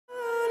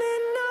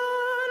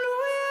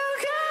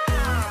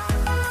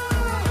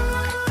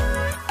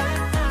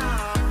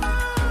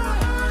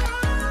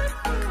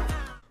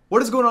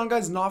What is going on,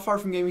 guys?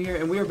 NotFarFromGaming here,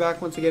 and we are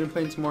back once again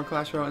playing some more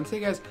Clash Royale. And today,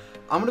 guys,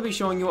 I'm going to be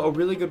showing you a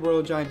really good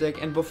Royal Giant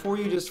deck. And before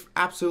you just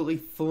absolutely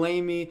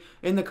flame me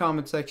in the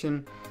comment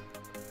section,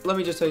 let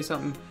me just tell you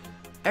something.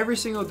 Every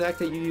single deck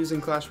that you use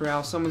in Clash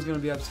Royale, someone's going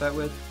to be upset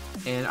with.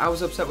 And I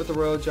was upset with the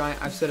Royal Giant.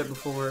 I've said it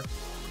before.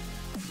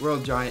 Royal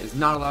Giant is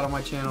not allowed on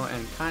my channel,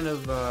 and kind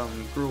of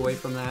grew away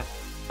from that.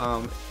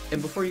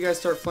 And before you guys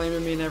start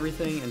flaming me and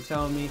everything and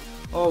telling me,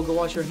 oh, go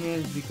wash your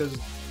hands because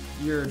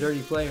you're a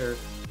dirty player.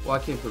 Well, I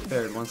came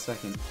prepared. 1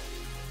 second.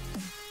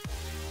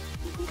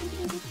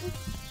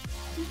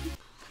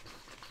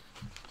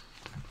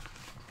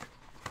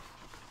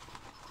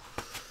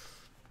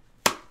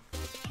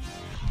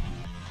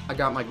 I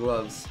got my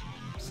gloves,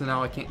 so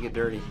now I can't get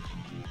dirty.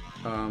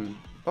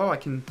 Oh, I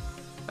can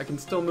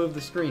still move the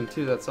screen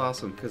too. That's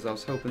awesome, because I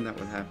was hoping that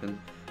would happen.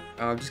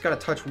 Just gotta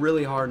touch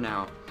really hard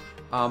now.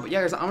 But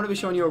yeah, guys, I'm gonna be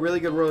showing you a really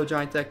good Royal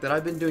Giant deck that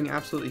I've been doing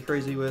absolutely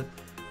crazy with.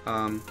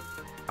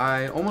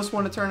 I almost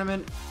won a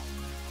tournament.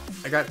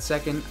 I got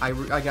second. I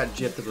got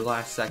gypped at the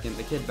last second.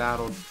 The kid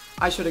battled.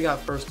 I should have got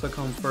first, took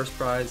home first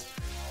prize.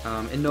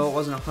 And no, it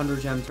wasn't a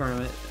 100 gem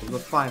tournament. It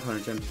was a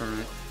 500 gem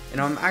tournament.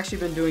 And I've actually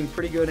been doing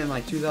pretty good in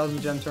like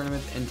 2,000 gem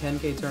tournaments and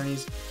 10k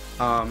tourneys.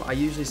 I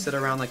usually sit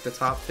around like the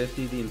top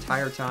 50 the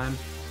entire time.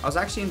 I was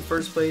actually in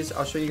first place.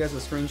 I'll show you guys a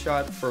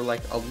screenshot. For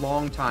like a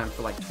long time,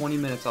 for like 20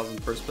 minutes I was in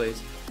first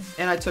place.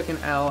 And I took an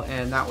L,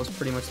 and that was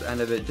pretty much the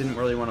end of it. Didn't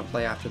really want to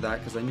play after that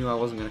because I knew I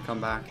wasn't going to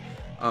come back.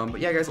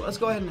 But yeah, guys, let's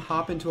go ahead and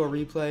hop into a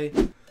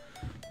replay.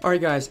 Alright,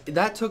 guys,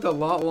 that took a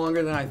lot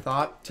longer than I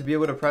thought to be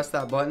able to press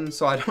that button,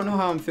 so I don't know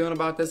how I'm feeling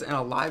about this in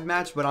a live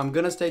match, but I'm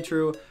gonna stay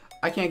true.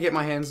 I can't get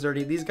my hands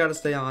dirty. These gotta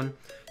stay on.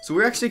 So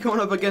we're actually going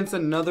up against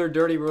another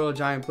dirty Royal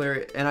Giant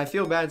player, and I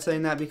feel bad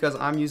saying that because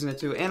I'm using it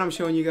too, and I'm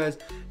showing you guys.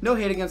 No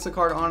hate against the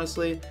card,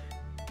 honestly.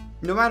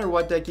 No matter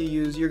what deck you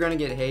use, you're gonna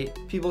get hate.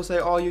 People say,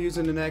 oh, you're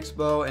using the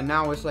X-Bow, and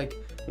now it's like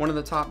one of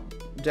the top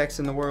decks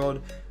in the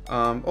world.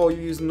 Oh,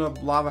 you're using the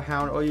Lava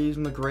Hound. Oh, you're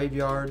using the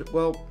Graveyard.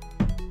 Well,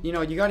 you know,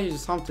 you gotta use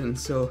something.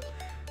 So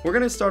we're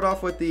gonna start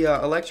off with the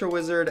Electro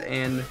Wizard,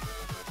 and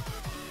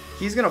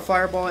he's gonna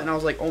fireball it. And I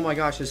was like, oh my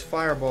gosh, his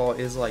fireball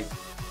is like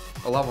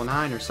a level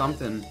 9 or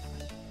something.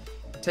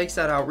 Takes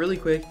that out really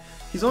quick.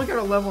 He's only got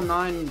a level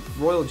 9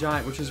 Royal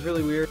Giant, which is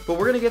really weird. But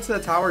we're gonna get to the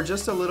tower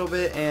just a little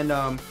bit,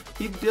 and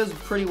he does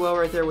pretty well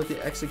right there with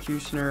the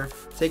Executioner,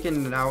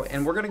 taking it out.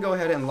 And we're gonna go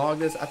ahead and log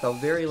this at the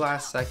very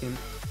last second.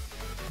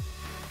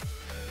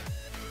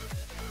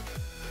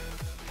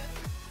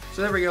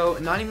 So there we go,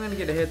 not even going to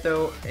get a hit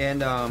though,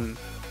 and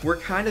we're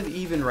kind of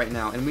even right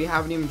now, and we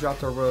haven't even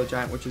dropped our Royal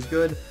Giant, which is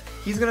good.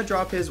 He's going to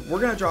drop his, we're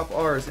going to drop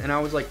ours, and I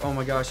was like, oh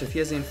my gosh, if he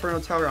has the Inferno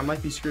Tower, I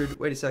might be screwed.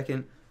 Wait a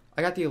second,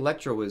 I got the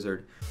Electro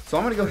Wizard. So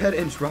I'm going to go ahead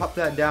and drop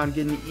that down,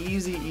 get an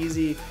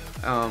easy,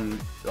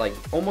 like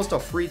almost a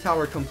free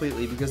tower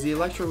completely, because the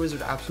Electro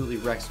Wizard absolutely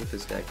wrecks with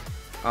this deck.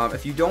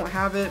 If you don't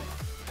have it,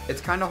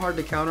 it's kind of hard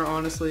to counter,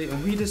 honestly,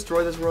 and we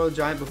destroy this Royal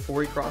Giant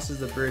before he crosses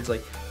the bridge.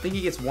 Like, I think he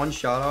gets one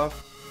shot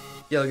off.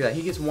 Yeah, look at that.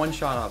 He gets one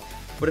shot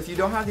off. But if you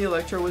don't have the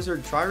Electro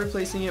Wizard, try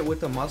replacing it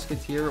with the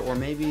Musketeer or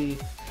maybe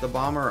the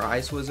Bomber or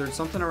Ice Wizard,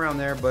 something around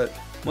there. But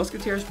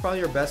Musketeer is probably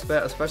your best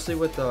bet, especially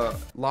with the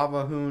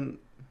Lava Loon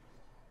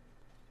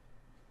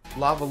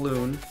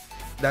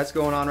that's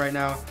going on right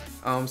now.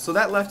 So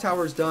that left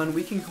tower is done.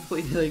 We can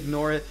completely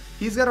ignore it.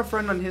 He's got a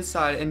friend on his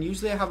side, and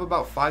usually I have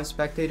about 5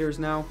 spectators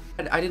now.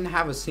 I didn't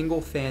have a single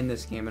fan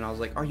this game, and I was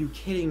like, are you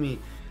kidding me?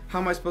 How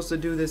am I supposed to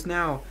do this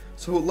now?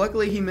 So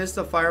luckily he missed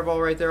a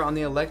fireball right there on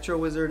the Electro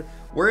Wizard.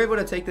 We're able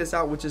to take this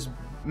out, which is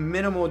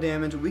minimal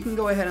damage. We can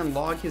go ahead and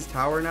log his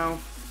tower now.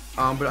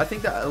 But I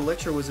think that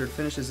Electro Wizard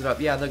finishes it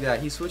up. Yeah, look at that.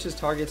 He switches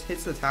targets,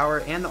 hits the tower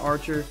and the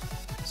archer.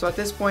 So at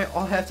this point,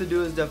 all I have to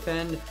do is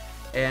defend.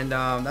 And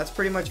that's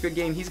pretty much a good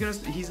game. He's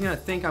gonna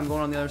think I'm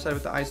going on the other side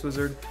with the Ice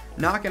Wizard.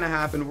 Not gonna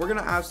happen. We're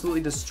gonna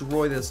absolutely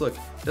destroy this. Look,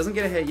 doesn't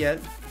get a hit yet.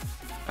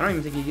 I don't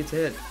even think he gets a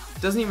hit.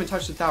 Doesn't even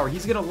touch the tower.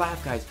 He's gonna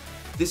laugh, guys.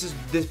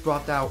 This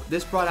brought out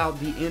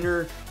the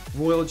inner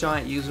Royal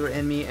Giant user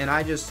in me, and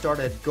I just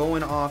started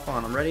going off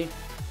on him. Ready?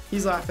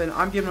 He's laughing.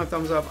 I'm giving him a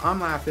thumbs up.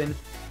 I'm laughing.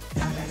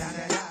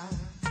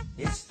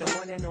 It's the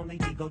one and only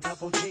Digo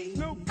Double G.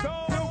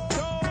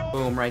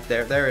 Boom! Right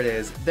there. There it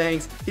is.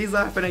 Thanks. He's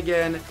laughing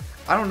again.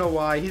 I don't know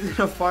why. He's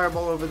gonna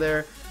fireball over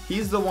there.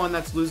 He's the one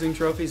that's losing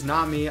trophies,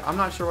 not me. I'm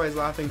not sure why he's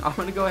laughing. I'm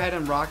gonna go ahead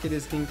and rocket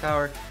his King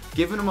Tower,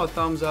 giving him a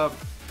thumbs up.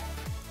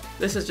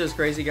 This is just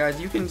crazy, guys.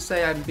 You can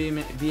say I'm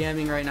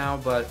BMing right now,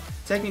 but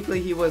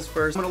technically he was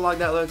first. I'm going to log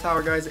that low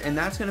tower, guys, and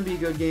that's going to be a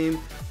good game.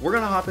 We're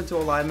going to hop into a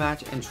live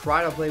match and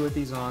try to play with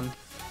these on,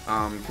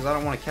 because I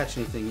don't want to catch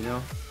anything, you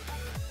know?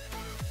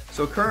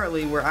 So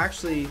currently, we're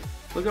actually,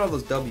 look at all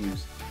those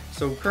W's.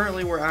 So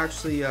currently, we're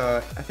actually,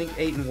 I think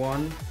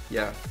 8-1.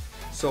 Yeah.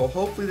 So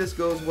hopefully this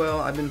goes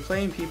well. I've been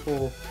playing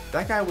people,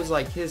 that guy was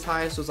like, his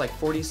highest was like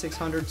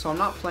 4,600, so I'm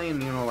not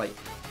playing, you know, like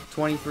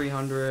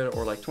 2,300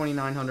 or like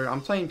 2,900. I'm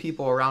playing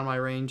people around my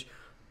range.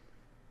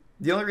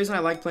 The only reason I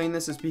like playing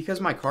this is because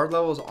my card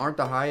levels aren't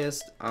the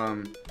highest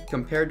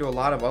compared to a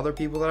lot of other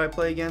people that I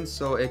play against,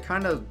 so it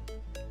kind of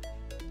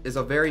is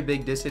a very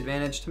big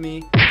disadvantage to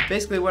me.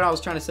 Basically what I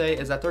was trying to say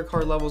is that their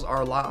card levels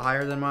are a lot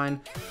higher than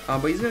mine.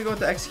 But he's gonna go with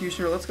the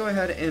Executioner. Let's go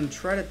ahead and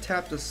try to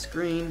tap the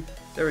screen.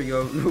 There we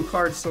go, no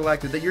card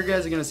selected. That you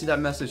guys are gonna see that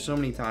message so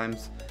many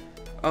times.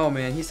 Oh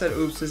man, he said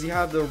oops. Does he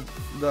have the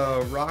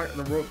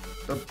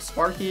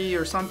Sparky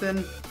or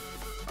something?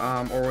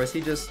 Or was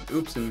he just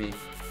oopsing me?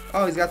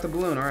 Oh, he's got the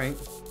balloon, alright.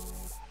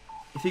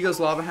 If he goes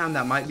Lava Hound,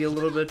 that might be a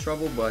little bit of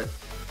trouble, but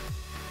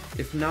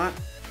if not,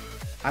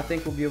 I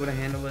think we'll be able to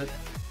handle it.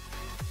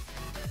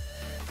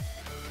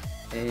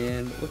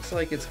 And looks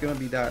like it's gonna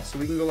be that. So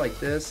we can go like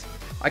this.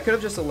 I could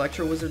have just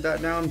Electro Wizard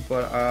that down,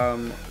 but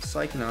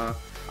psych nah.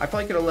 I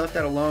probably could have left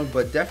that alone,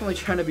 but definitely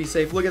trying to be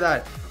safe. Look at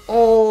that.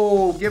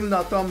 Oh, give him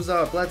that thumbs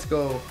up. Let's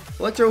go.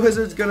 Electro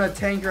Wizard's gonna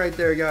tank right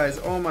there, guys.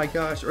 Oh my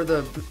gosh.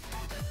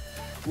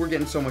 We're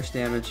getting so much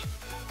damage.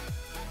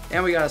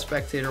 And we got a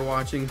spectator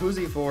watching. Who's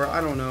he for? I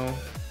don't know.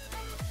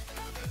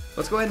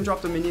 Let's go ahead and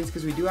drop the minions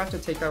because we do have to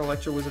take that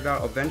Electro Wizard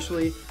out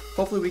eventually.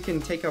 Hopefully we can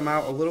take him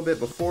out a little bit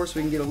before so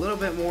we can get a little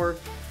bit more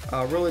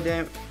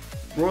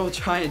Royal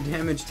Giant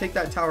damage. Take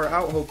that tower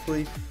out,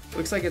 hopefully.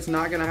 Looks like it's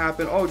not going to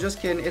happen. Oh, just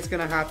kidding. It's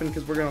going to happen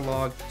because we're going to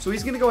log. So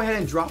he's going to go ahead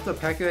and drop the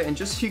P.E.K.K.A. And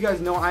just so you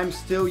guys know, I'm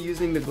still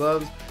using the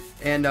gloves.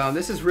 And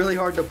this is really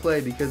hard to play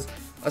because,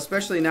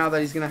 especially now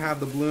that he's going to have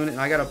the balloon, and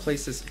I got to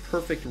place this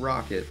perfect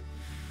rocket.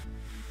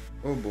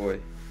 Oh boy.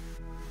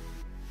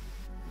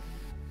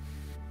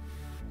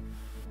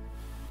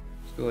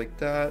 Let's go like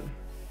that.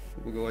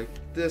 We'll go like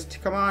this.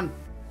 Come on.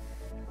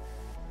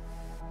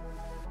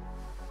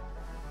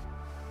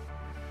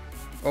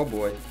 Oh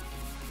boy.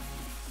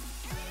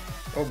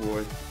 Oh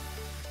boy.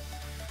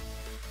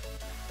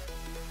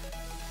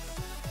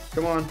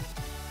 Come on.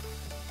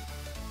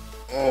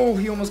 Oh,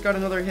 he almost got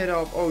another hit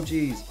off. Oh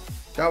geez.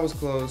 That was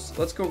close.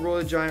 Let's go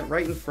Royal Giant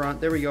right in front.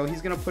 There we go.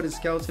 He's going to put his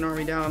skeleton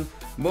army down.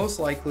 Most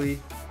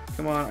likely.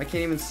 Come on. I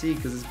can't even see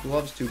because his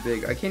glove's too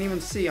big. I can't even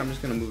see. I'm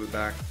just going to move it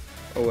back.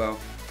 Oh well.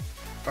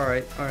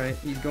 Alright, alright.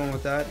 He's going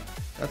with that.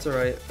 That's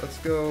alright. Let's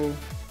go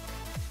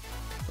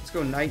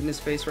Knight in his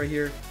face right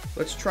here.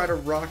 Let's try to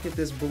rocket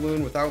this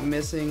balloon without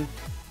missing.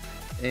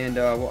 And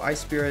we'll Ice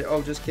Spirit.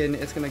 Oh, just kidding.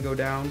 It's going to go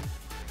down.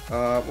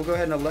 We'll go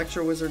ahead and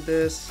Electro Wizard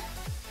this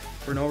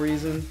for no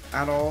reason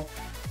at all.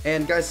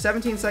 And guys,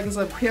 17 seconds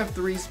left. We have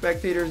 3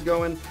 spectators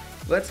going.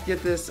 Let's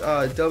get this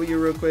W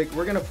real quick.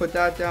 We're going to put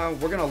that down.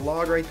 We're going to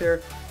log right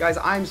there. Guys,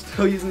 I'm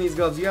still using these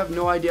gloves. You have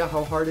no idea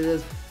how hard it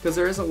is because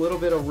there is a little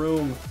bit of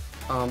room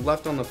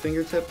left on the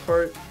fingertip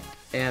part.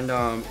 And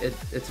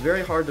it's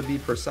very hard to be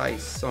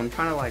precise. So I'm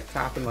kind of like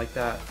tapping like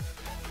that.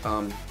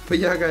 But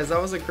yeah, guys, that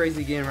was a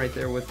crazy game right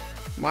there with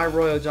my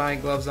Royal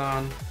Giant gloves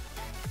on.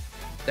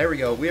 There we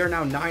go. We are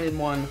now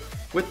 9-1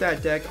 with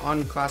that deck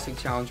on Classic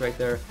Challenge right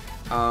there.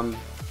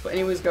 But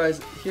anyways,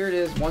 guys, here it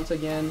is once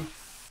again.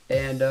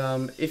 And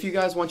if you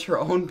guys want your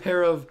own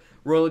pair of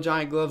Royal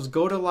Giant gloves,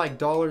 go to like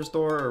Dollar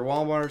Store or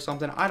Walmart or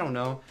something. I don't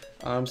know.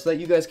 So that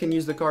you guys can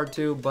use the card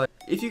too. But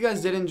if you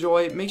guys did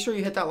enjoy, make sure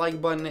you hit that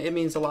like button. It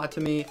means a lot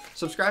to me.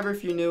 Subscribe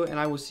if you're new, and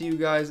I will see you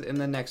guys in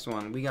the next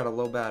one. We got a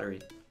low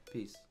battery.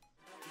 Peace.